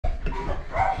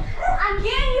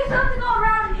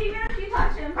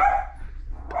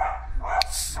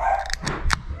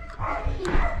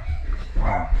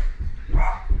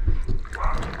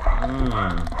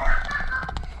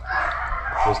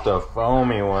almost a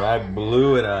foamy one. I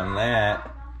blew it on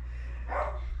that.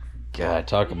 God,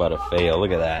 talk about a fail.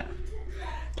 Look at that.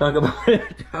 Talk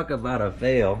about a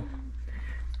fail.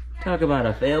 Talk about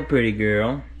a fail, pretty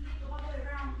girl.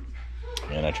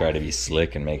 And I try to be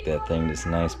slick and make that thing this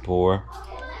nice pour.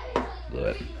 Blew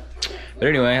it. But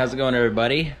anyway, how's it going,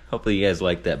 everybody? Hopefully you guys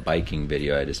liked that biking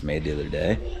video I just made the other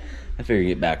day. I figure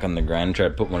get back on the grind and try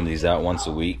to put one of these out once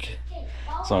a week.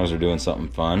 As long as we're doing something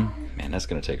fun. Man, that's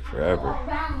gonna take forever.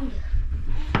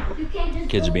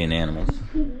 Kids are being animals.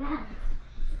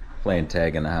 Playing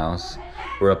tag in the house.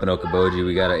 We're up in Okoboji.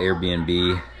 We got an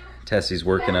Airbnb. Tessie's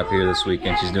working up here this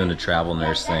weekend. She's doing the travel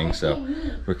nurse thing, so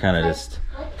we're kind of just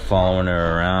following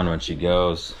her around when she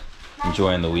goes,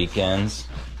 enjoying the weekends,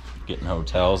 getting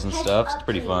hotels and stuff. It's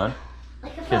pretty fun.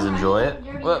 Kids enjoy it.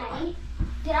 Whoop.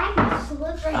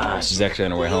 She's actually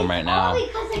on her way home right now.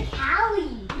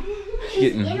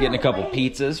 Getting a couple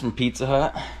pizzas from Pizza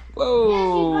Hut.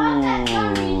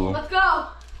 Whoa! Let's go.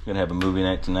 Gonna have a movie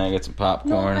night tonight. Get some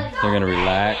popcorn. They're gonna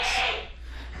relax.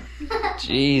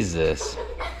 Jesus.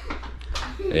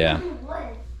 Yeah.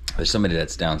 There's somebody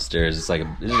that's downstairs. There's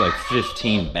like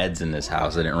 15 beds in this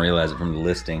house. I didn't realize it from the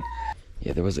listing.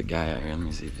 Yeah, there was a guy out here. Let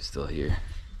me see if he's still here.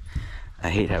 I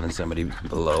hate having somebody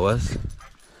below us.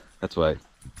 That's why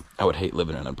I would hate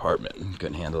living in an apartment.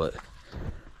 Couldn't handle it.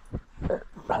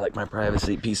 I like my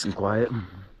privacy, peace and quiet.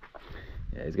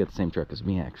 Yeah, he's got the same truck as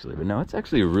me actually. But no, it's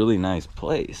actually a really nice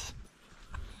place.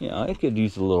 You know, it could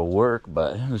use a little work,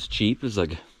 but it was cheap. It was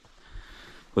like,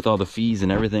 with all the fees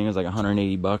and everything, it was like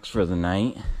 180 bucks for the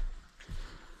night.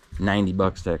 90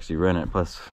 bucks to actually rent it,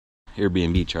 plus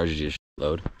Airbnb charges you a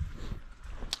shitload.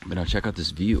 But now check out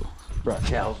this view. Brought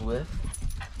Cal's with.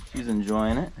 She's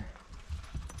enjoying it.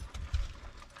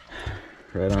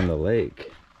 Right on the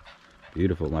lake.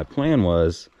 Beautiful. My plan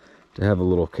was to have a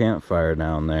little campfire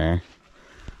down there.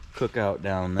 Cook out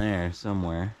down there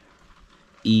somewhere.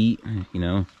 Eat, you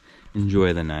know,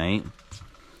 enjoy the night.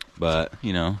 But,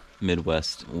 you know,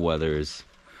 Midwest weather is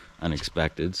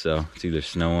unexpected, so it's either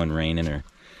snowing, raining, or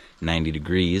 90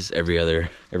 degrees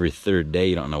every third day.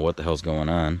 You don't know what the hell's going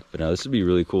on. But this would be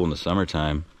really cool in the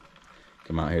summertime.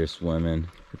 Come out here swimming.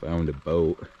 If I owned a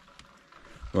boat.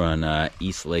 We're on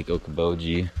East Lake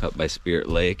Okoboji, up by Spirit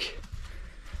Lake.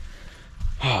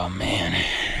 Oh man.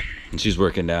 And she's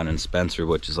working down in Spencer,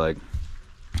 which is like,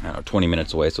 I don't know, 20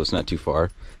 minutes away, so it's not too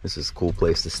far. This is a cool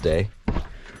place to stay. All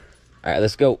right,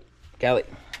 let's go. Callie,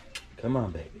 come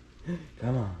on, baby.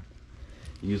 Come on.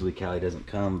 Usually Callie doesn't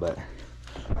come, but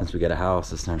once we get a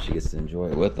house, this time she gets to enjoy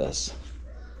it with us.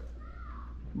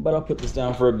 But I'll put this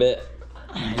down for a bit,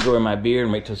 enjoy my beer,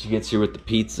 and wait till she gets here with the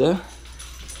pizza.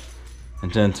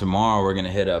 And then tomorrow we're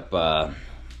gonna hit up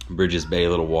Bridges Bay,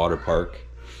 little water park.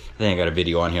 I think I got a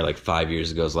video on here like 5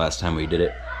 years ago is the last time we did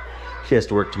it. She has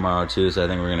to work tomorrow too, so I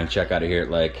think we're gonna check out of here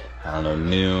at like, I don't know,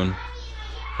 noon.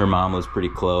 Her mom was pretty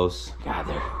close. God,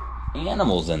 there are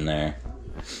animals in there.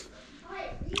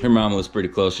 Her mom was pretty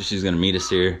close, so she's gonna meet us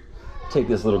here. Take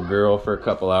this little girl for a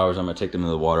couple hours. I'm gonna take them to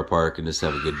the water park and just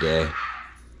have a good day.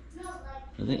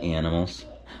 Are they animals?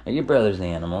 Are your brother's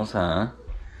animals, huh?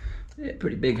 Yeah,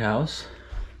 pretty big house.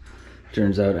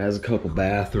 Turns out it has a couple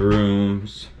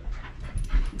bathrooms,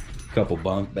 a couple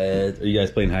bunk beds. Are you guys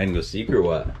playing hide and go seek or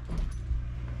what?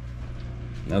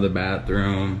 Another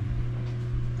bathroom.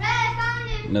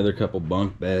 Another couple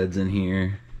bunk beds in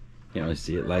here. Can't really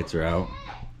see it, lights are out.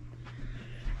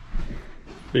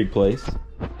 Big place.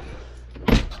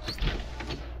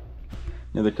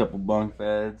 Another couple bunk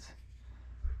beds.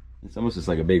 It's almost just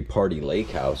like a big party lake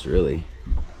house, really.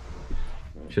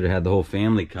 Should have had the whole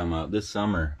family come out this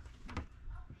summer.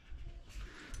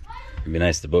 It'd be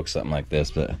nice to book something like this,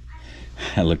 but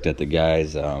I looked at the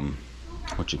guy's,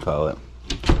 what you call it?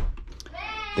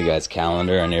 The guy's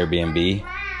calendar on Airbnb,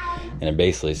 and it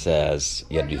basically says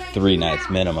you gotta do 3 nights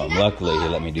minimum. Luckily, he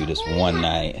let me do just 1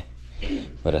 night,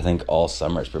 but I think all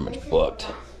summer is pretty much booked.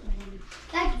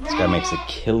 This guy makes a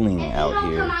killing out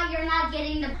here.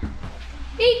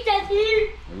 Pizza's here.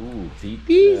 Ooh,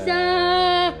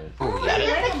 Pizza. Ooh, got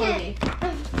it.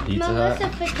 Pizza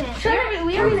Hut. Sure,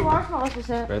 we already watched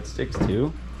Maleficent. Breadsticks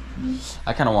too.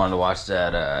 I kind of wanted to watch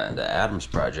that the Adams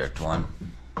Project one.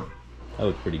 That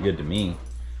looked pretty good to me.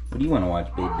 What do you want to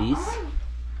watch, babies?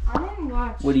 I didn't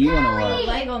watch. What do you want to watch?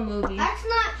 Lego movie. That's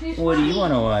not. What do you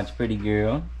want to watch, pretty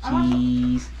girl?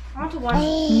 Cheese. I want to watch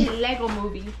Lego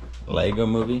movie. Lego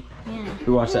movie? Yeah.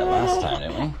 We watched that last time,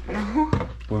 didn't we? No.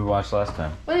 What did we watch last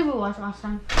time? What did we watch last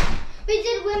time? We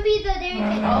did Wimpy the Dairy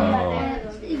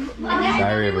Kid.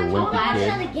 Diary of a Wimpy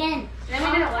Kid. Kid. Again. Then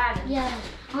we did Aladdin. Yeah.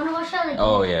 I want to watch that again.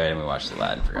 Oh yeah, and we watched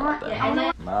Aladdin. Forgot about that.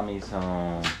 Yeah, Mommy's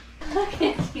home. Look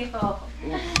at you.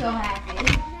 So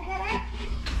happy.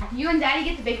 You and Daddy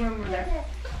get the big room over there.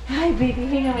 Hi, baby.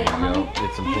 Hang on. There you go.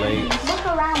 Get some plates. Look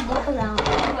around, look around.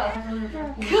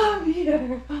 Come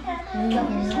here.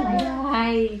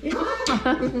 Hi.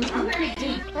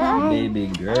 Baby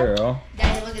girl.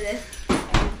 Daddy, look at this.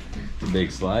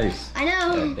 Big slice. I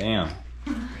know. God damn.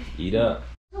 Eat up.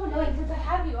 So annoying since I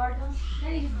have you, Arden.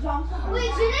 Daddy just jumps on. Wait,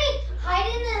 should I hide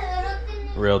in the little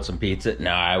thing? Grilled some pizza.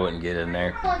 No, I wouldn't get in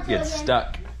there. Get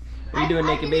stuck. What are you doing,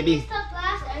 naked baby?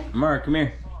 Amara, come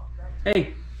here.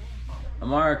 Hey.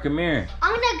 Amara, come here.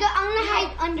 I'm gonna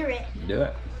hide under it. Do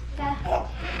it. I'm gonna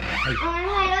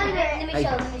hide under it.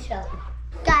 Let me show.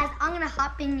 Guys, I'm gonna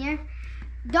hop in here.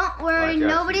 Don't worry, Watch out,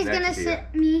 nobody's she's gonna next to you.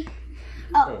 sit me.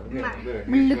 Oh,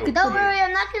 don't worry,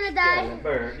 I'm not gonna die.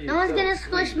 No one's gonna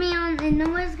squish me on, and no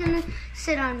one's gonna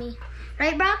sit on me.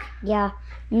 Right, Brock? Yeah,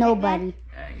 nobody.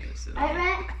 I ain't gonna sit Right,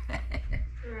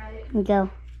 Matt? Go.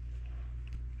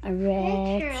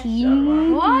 Ready?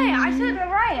 Why? I said it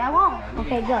right. I won't.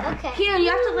 Okay, go. Okay. Here, you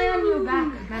have to lay on your back.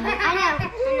 I know.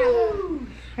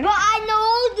 But I know.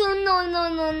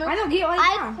 No. I don't get why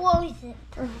I close it.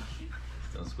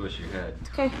 Don't squish your head.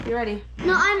 Okay, you ready?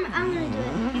 No, I'm gonna do it.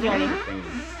 He's ready.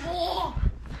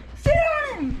 Sit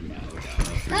on him.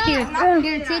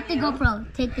 Here, take the GoPro.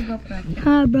 Take the GoPro.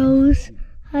 Hi, bros.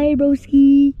 Hi,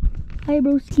 broski. Hi,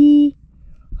 broski.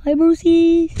 Hi,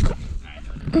 broski.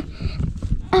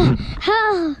 No.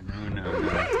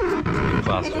 You're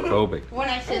claustrophobic. When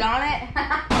I sit on it.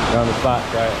 You're on the spot,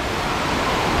 try it.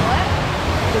 What?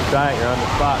 Just try it, you're on the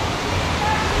spot.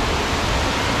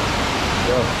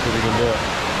 Go, see if we can do it.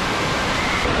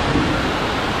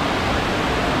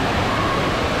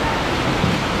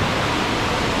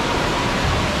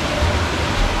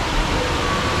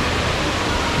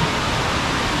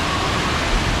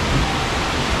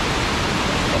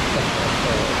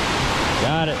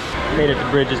 Got it. Made it to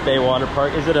Bridges Bay Water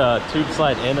Park. Is it a tube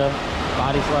slide and a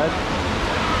body slide?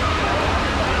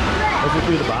 Let's go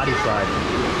through the body slide.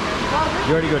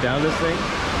 You already go down this thing?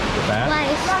 The fast?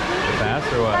 The fast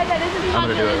or what? I'm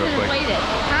gonna do it real quick.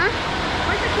 Huh?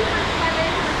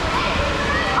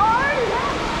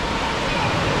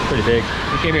 Pretty big.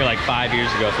 We came here like 5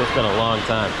 years ago, so it's been a long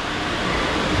time.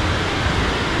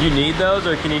 You need those,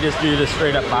 or can you just do the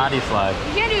straight up body slide?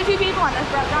 You can't do 2 people on this,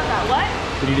 bro. What?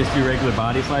 Can you just do regular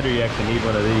body slide, or you actually need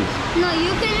one of these? No,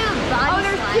 you can do body Oh,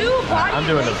 there's slide. 2 bodies.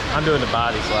 I'm doing the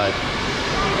body slide.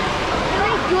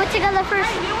 Do it together first.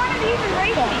 Hey, do one of these and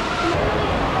race me.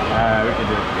 Alright, we can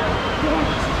do it together.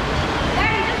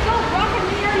 Daddy, just go. Brock and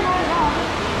me already want to go.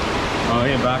 Oh,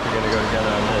 me and Brock are gonna go together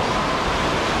on this.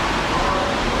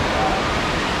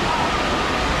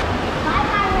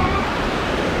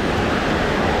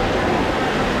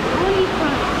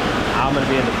 I'm gonna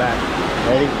be in the back.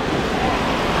 Ready?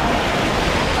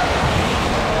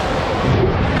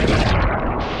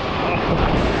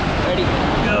 Ready?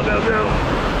 Go, go, go.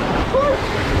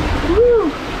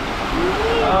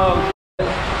 Oh.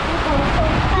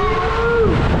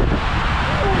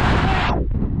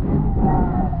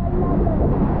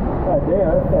 God damn,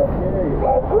 that's so scary.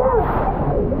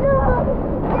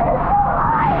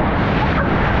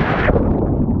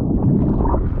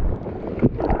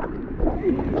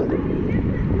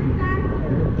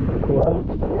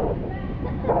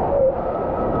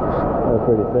 That's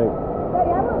pretty sick.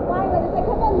 Daddy, I'm not flying with this. I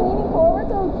kept on leaning forward,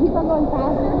 so it keeps on going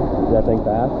faster. Is that thing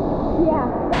fast? Yeah.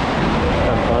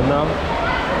 Having fun now?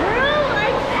 Bro,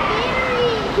 I'm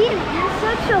scary. You're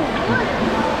such a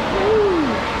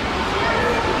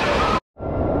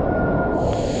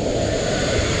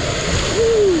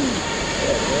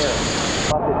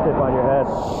Rocket tip on your head. I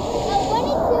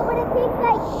wanted to, but it takes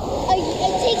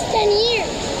it takes 10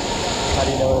 years. How do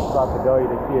you know when it's about to go? You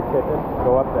just see it tipping?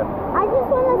 Go up there. I just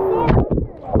want to stand under it.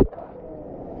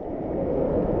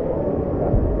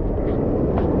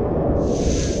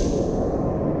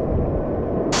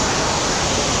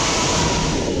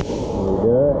 You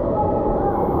good?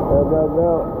 Go, go,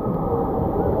 go.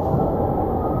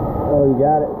 Oh, you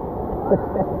got it.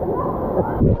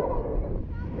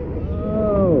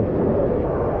 Oh.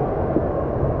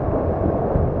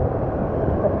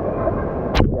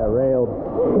 Got railed.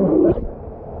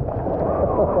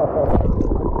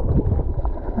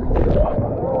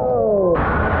 Oh.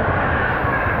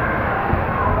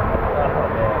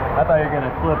 I thought you were going to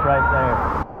slip right there.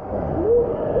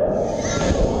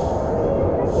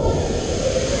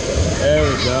 There we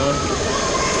go.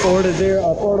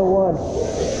 4-0, 4-1.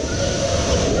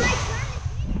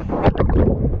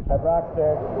 That rock's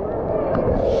there.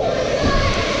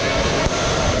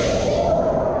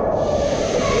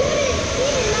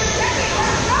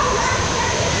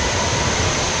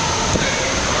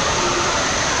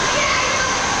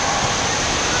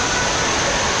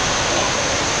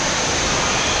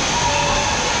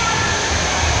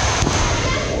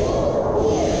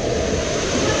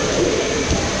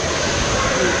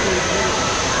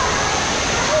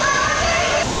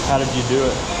 do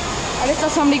it? I just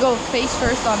saw somebody go face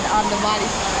first on the body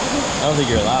side. I don't think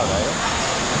you're allowed, right?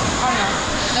 I don't know.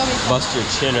 Nobody's Bust your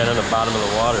chin right on the bottom of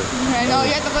the water. I know,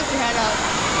 you have to lift your head up.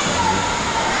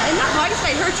 And that body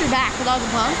side hurts your back with all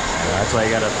the bumps. Yeah, that's why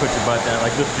you gotta put your butt down,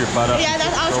 like lift your butt up. Yeah,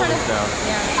 that's I was trying to. Down.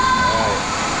 Yeah. Alright.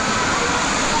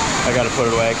 I gotta put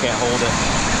it away, I can't hold it.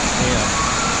 Yeah.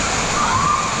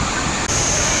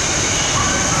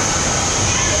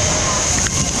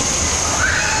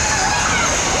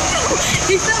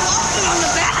 He fell off him on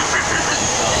the back.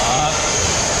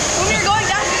 When we were going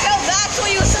down, he fell back, so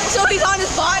he's on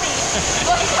his body.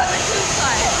 Well, he's on the two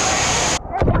side.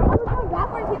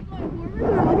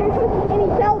 And he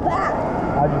fell back.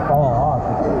 How'd you fall off?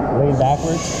 Lean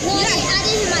backwards? No, I had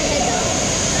it in my head though.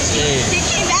 Jeez. He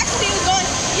came back because he was going,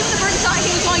 even the bird thought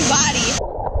he was going body.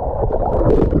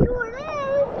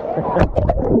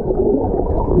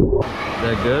 Is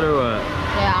that good or what?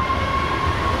 Yeah.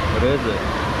 What is it?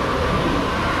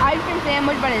 Ice cream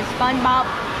sandwich, but it's SpongeBob.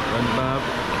 SpongeBob?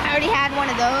 I already had one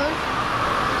of those.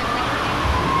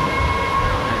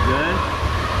 Is that good?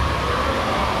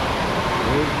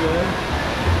 It is good.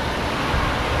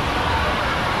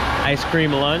 Ice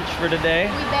cream lunch for today.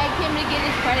 We begged him to get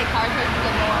his credit card so he could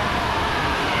get more.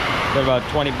 They're about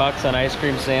 20 bucks on ice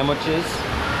cream sandwiches.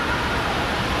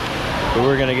 But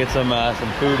we're gonna get some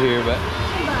food here, but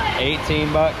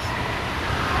 18 bucks?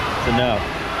 It's enough.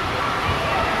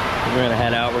 We're gonna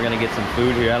head out, we're gonna get some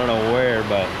food here. I don't know where,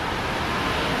 but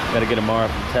gotta get tomorrow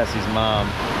from Tessie's mom.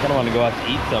 I kinda wanna go out to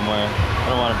eat somewhere. I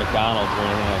don't want a McDonald's or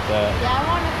anything like that. Yeah, I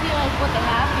want to see like what they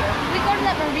have here. We go to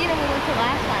that marina we went to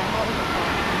last time. What was it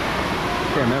called?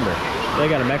 I can't remember. They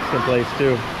got a Mexican place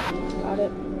too. Got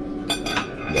it.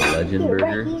 The Legend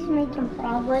Burger. He's making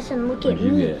progress and look What'd at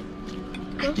you me.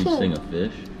 get? You sing a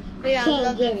fish? Yeah, I Can't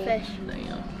love get that it. fish.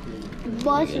 Damn.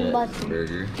 Bus Get and it. bus.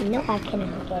 Burger. No, I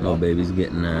cannot get Oh, it. baby's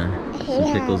getting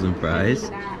some pickles and fries.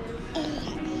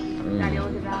 Daddy,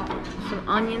 look at that. Some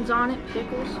onions on it,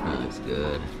 pickles. That's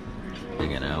good.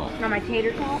 Digging out. Now my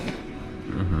tater tot.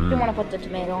 Don't want to put the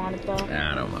tomato on it though.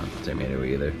 I don't want tomato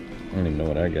either. I don't even know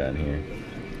what I got in here.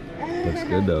 Looks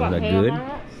good though. Is that good?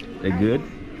 Is that good?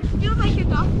 Feels like your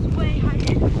dog is way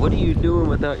higher. What are you doing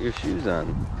without your shoes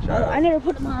on? I never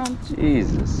put them on.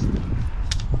 Jesus.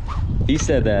 He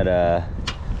said that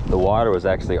the water was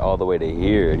actually all the way to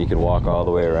here and you could walk all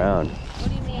the way around. What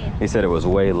do you mean? He said it was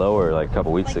way lower like a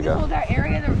couple weeks Like ago. this whole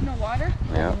area, there was no water?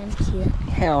 Yeah.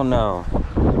 Hell no.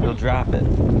 You'll drop it.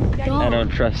 I don't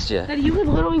trust you. Daddy, you could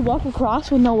literally walk across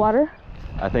with no water?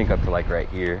 I think up to like right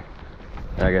here.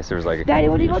 And I guess there was like a Daddy,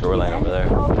 what do you go to shoreline the over there.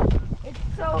 It's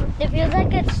so... It feels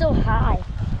like it's so high.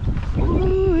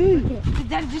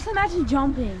 Daddy, just imagine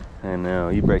jumping. I know.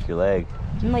 You break your leg.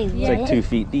 Wait, It's like 2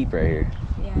 feet deep right here.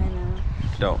 Yeah, I know.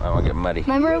 Don't. I want to get muddy.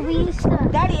 Remember we used to...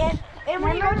 Daddy, and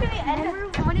when you go to the end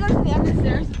of, when you go to the end of the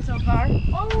stairs, it's so far.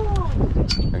 Oh,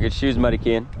 I'll get shoes, muddy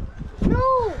kid.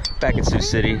 no. Back in Sioux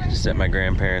City, just at my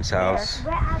grandparents' house.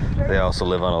 They also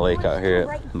live on a lake out here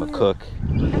at McCook.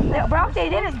 Brock, they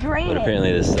didn't drain But it.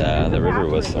 apparently this, the river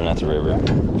was, or not the river,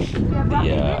 Yeah, Brock, they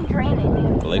didn't drain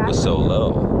it. the lake was so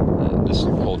low that this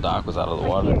whole dock was out of the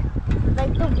water.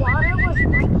 Like the water was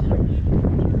right here.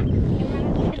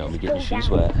 Don't be getting your shoes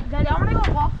wet. Daddy, I'm gonna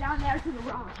go walk down there to the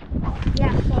rock.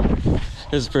 Yeah, so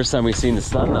This is the first time we've seen the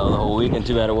sun though the whole weekend.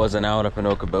 Too bad it wasn't out up in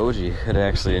Okoboji. Could have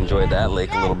actually enjoyed that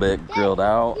lake a little bit, grilled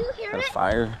out, had a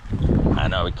fire. I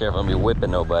know, be careful, don't be whipping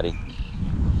nobody.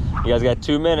 You guys got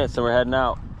 2 minutes and we're heading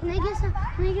out. can I get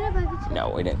a bucket too? No,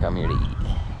 we didn't come here to eat.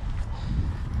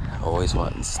 Always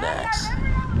wanting snacks.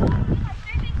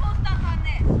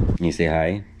 Can you say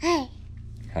hi? Hey,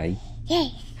 Hi.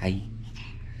 hey. Hi.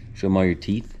 Show them all your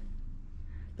teeth.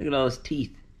 Look at all those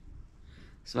teeth.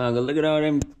 Smile, go, look at all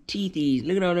them teethies.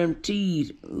 Look at all them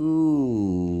teeth.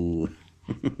 Ooh.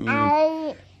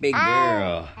 Big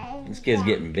girl. This kid's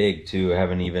getting big too. I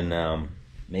haven't even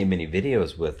made many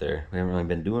videos with her. We haven't really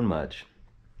been doing much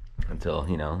until,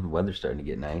 you know, the weather's starting to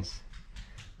get nice.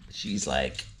 But she's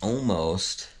like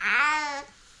almost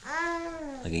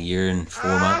like a year and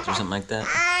 4 months or something like that.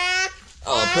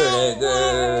 Oh, pretty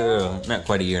girl. Not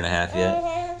quite a year and a half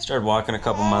yet. Started walking a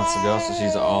couple months ago, so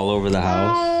she's all over the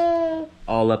house.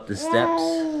 All up the steps.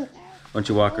 Why don't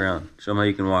you walk around? Show them how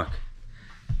you can walk.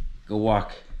 Go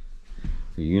walk.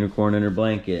 Your unicorn in her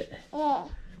blanket. Your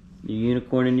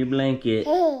unicorn in your blanket.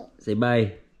 Say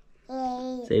bye.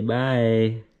 Say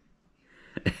bye.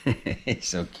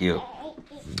 So cute.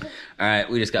 Alright,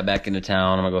 we just got back into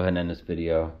town. I'm gonna go ahead and end this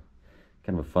video.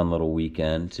 Kind of a fun little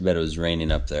weekend. Too bad it was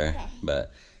raining up there,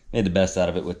 but made the best out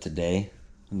of it with today.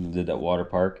 Did that water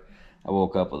park. I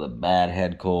woke up with a bad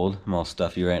head cold. I'm all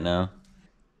stuffy right now.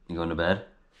 You going to bed?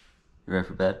 You ready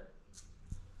for bed?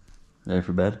 Ready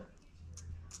for bed?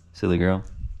 Silly girl.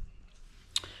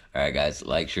 Alright guys,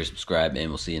 like, share, subscribe, and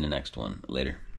we'll see you in the next one. Later.